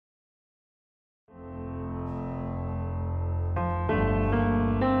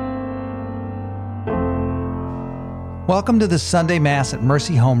Welcome to this Sunday Mass at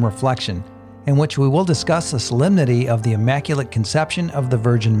Mercy Home Reflection, in which we will discuss the solemnity of the Immaculate Conception of the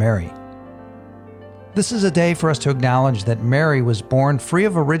Virgin Mary. This is a day for us to acknowledge that Mary was born free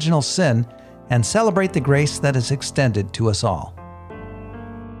of original sin and celebrate the grace that is extended to us all.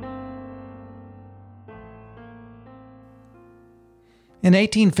 In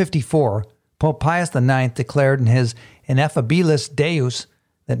 1854, Pope Pius IX declared in his Ineffabilis Deus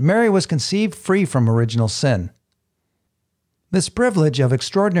that Mary was conceived free from original sin. This privilege of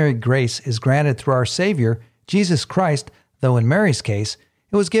extraordinary grace is granted through our Savior, Jesus Christ, though in Mary's case,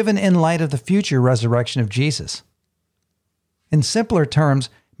 it was given in light of the future resurrection of Jesus. In simpler terms,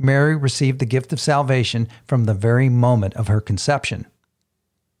 Mary received the gift of salvation from the very moment of her conception.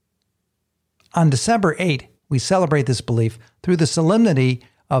 On December 8, we celebrate this belief through the solemnity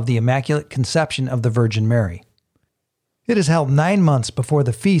of the Immaculate Conception of the Virgin Mary. It is held 9 months before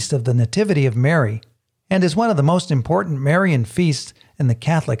the feast of the Nativity of Mary, and is one of the most important Marian feasts in the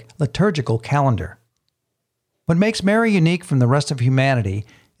Catholic liturgical calendar. What makes Mary unique from the rest of humanity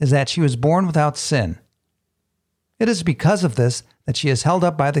is that she was born without sin. It is because of this that she is held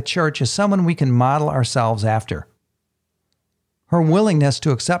up by the Church as someone we can model ourselves after. Her willingness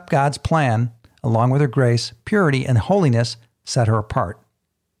to accept God's plan, along with her grace, purity, and holiness, set her apart.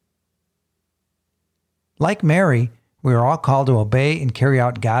 Like Mary, we are all called to obey and carry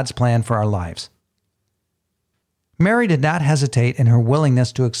out God's plan for our lives. Mary did not hesitate in her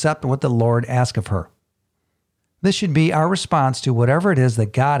willingness to accept what the Lord asked of her. This should be our response to whatever it is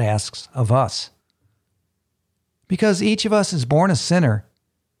that God asks of us. Because each of us is born a sinner,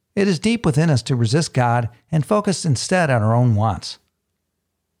 it is deep within us to resist God and focus instead on our own wants.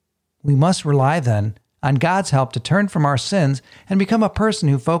 We must rely then on God's help to turn from our sins and become a person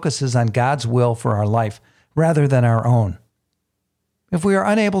who focuses on God's will for our life rather than our own. If we are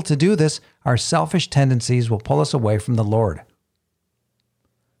unable to do this, our selfish tendencies will pull us away from the Lord.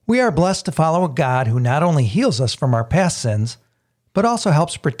 We are blessed to follow a God who not only heals us from our past sins, but also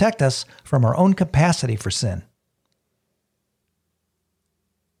helps protect us from our own capacity for sin.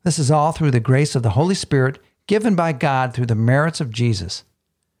 This is all through the grace of the Holy Spirit given by God through the merits of Jesus.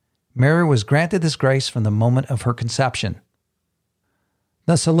 Mary was granted this grace from the moment of her conception.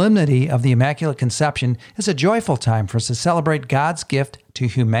 The solemnity of the Immaculate Conception is a joyful time for us to celebrate God's gift to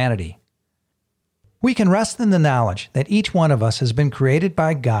humanity. We can rest in the knowledge that each one of us has been created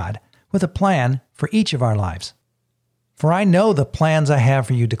by God with a plan for each of our lives. For I know the plans I have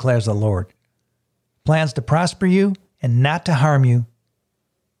for you, declares the Lord. Plans to prosper you and not to harm you.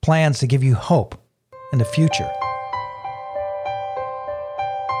 Plans to give you hope and a future.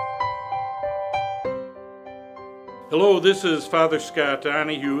 Hello, this is Father Scott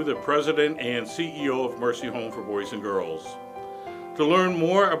Donahue, the President and CEO of Mercy Home for Boys and Girls. To learn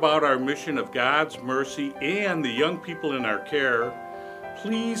more about our mission of God's mercy and the young people in our care,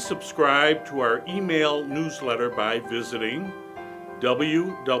 please subscribe to our email newsletter by visiting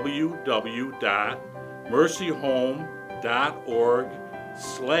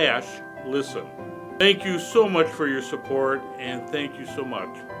www.mercyhome.org/listen. Thank you so much for your support, and thank you so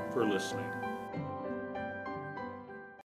much for listening.